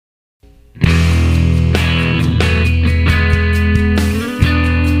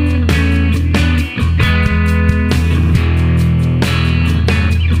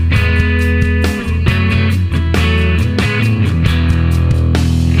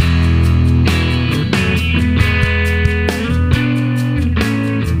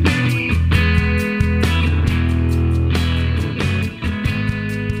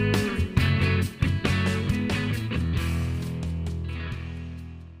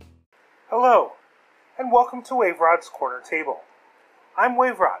Hello, and welcome to Waverod's Corner Table. I'm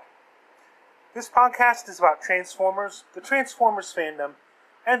Waverod. This podcast is about Transformers, the Transformers fandom,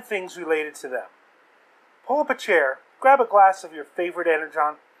 and things related to them. Pull up a chair, grab a glass of your favorite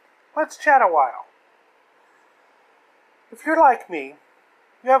Energon, let's chat a while. If you're like me,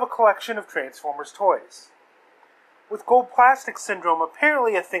 you have a collection of Transformers toys. With gold plastic syndrome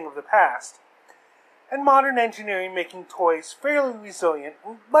apparently a thing of the past, and modern engineering making toys fairly resilient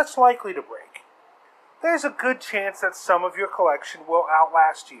and less likely to break, there's a good chance that some of your collection will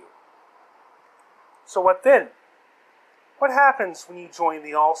outlast you. So what then? What happens when you join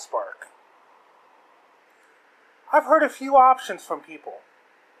the Allspark? I've heard a few options from people.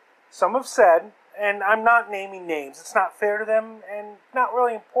 Some have said, and I'm not naming names, it's not fair to them and not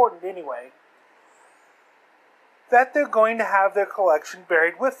really important anyway, that they're going to have their collection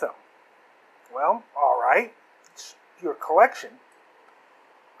buried with them. Well, alright, it's your collection.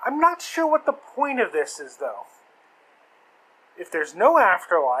 I'm not sure what the point of this is, though. If there's no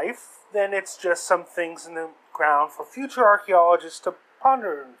afterlife, then it's just some things in the ground for future archaeologists to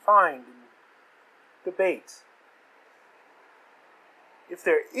ponder and find and debate. If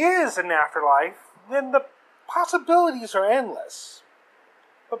there is an afterlife, then the possibilities are endless.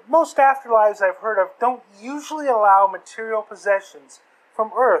 But most afterlives I've heard of don't usually allow material possessions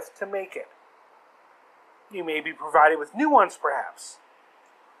from Earth to make it. You may be provided with new ones, perhaps.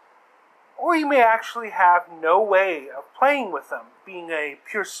 Or you may actually have no way of playing with them, being a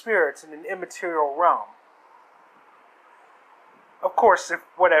pure spirit in an immaterial realm. Of course, if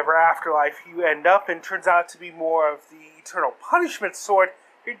whatever afterlife you end up in turns out to be more of the eternal punishment sort,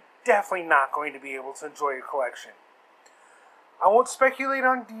 you're definitely not going to be able to enjoy your collection. I won't speculate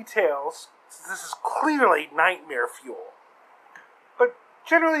on details, since this is clearly nightmare fuel. But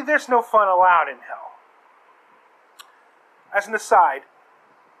generally, there's no fun allowed in hell. As an aside,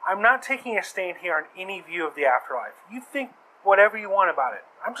 I'm not taking a stand here on any view of the afterlife. You think whatever you want about it.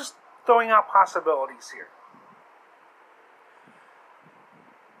 I'm just throwing out possibilities here.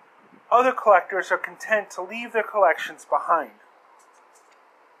 Other collectors are content to leave their collections behind.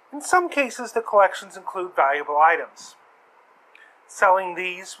 In some cases, the collections include valuable items. Selling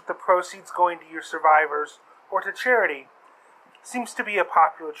these with the proceeds going to your survivors or to charity seems to be a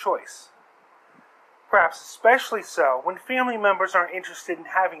popular choice. Perhaps especially so when family members aren't interested in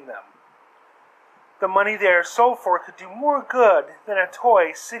having them. The money they are sold for could do more good than a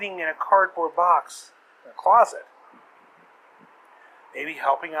toy sitting in a cardboard box in a closet. Maybe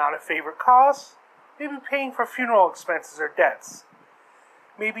helping out a favorite cause, maybe paying for funeral expenses or debts,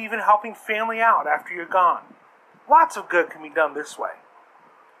 maybe even helping family out after you're gone. Lots of good can be done this way.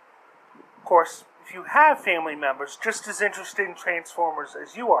 Of course, if you have family members just as interested in Transformers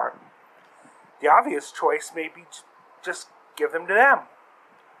as you are, the obvious choice may be to just give them to them.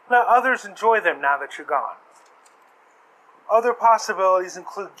 Let others enjoy them now that you're gone. Other possibilities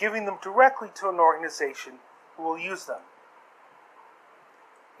include giving them directly to an organization who will use them.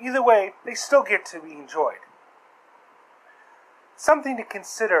 Either way, they still get to be enjoyed. Something to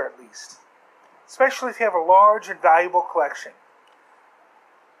consider at least, especially if you have a large and valuable collection.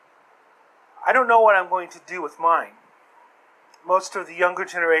 I don't know what I'm going to do with mine. Most of the younger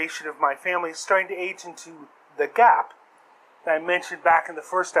generation of my family is starting to age into the gap that I mentioned back in the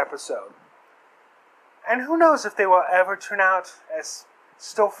first episode. And who knows if they will ever turn out as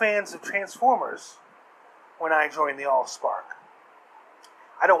still fans of Transformers when I join the Allspark.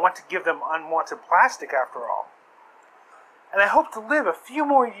 I don't want to give them unwanted plastic after all. And I hope to live a few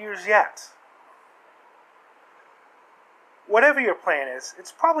more years yet. Whatever your plan is,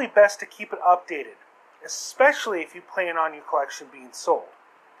 it's probably best to keep it updated, especially if you plan on your collection being sold.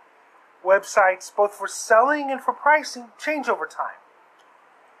 Websites, both for selling and for pricing, change over time.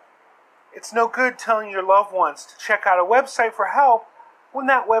 It's no good telling your loved ones to check out a website for help when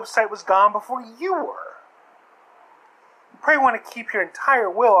that website was gone before you were. You probably want to keep your entire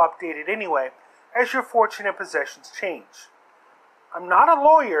will updated anyway, as your fortune and possessions change. I'm not a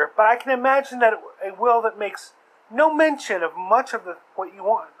lawyer, but I can imagine that a will that makes no mention of much of what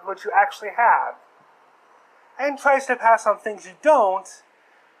you actually have, and tries to pass on things you don't,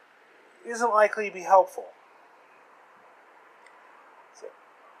 isn't likely to be helpful. So,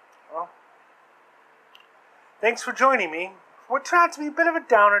 well, thanks for joining me for what turned out to be a bit of a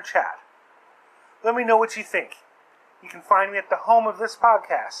downer chat. Let me know what you think. You can find me at the home of this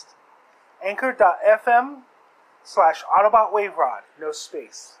podcast, anchor.fm/AutobotWaverod, no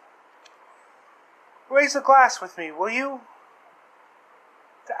space. Raise a glass with me, will you?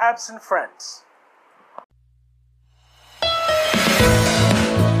 To absent friends.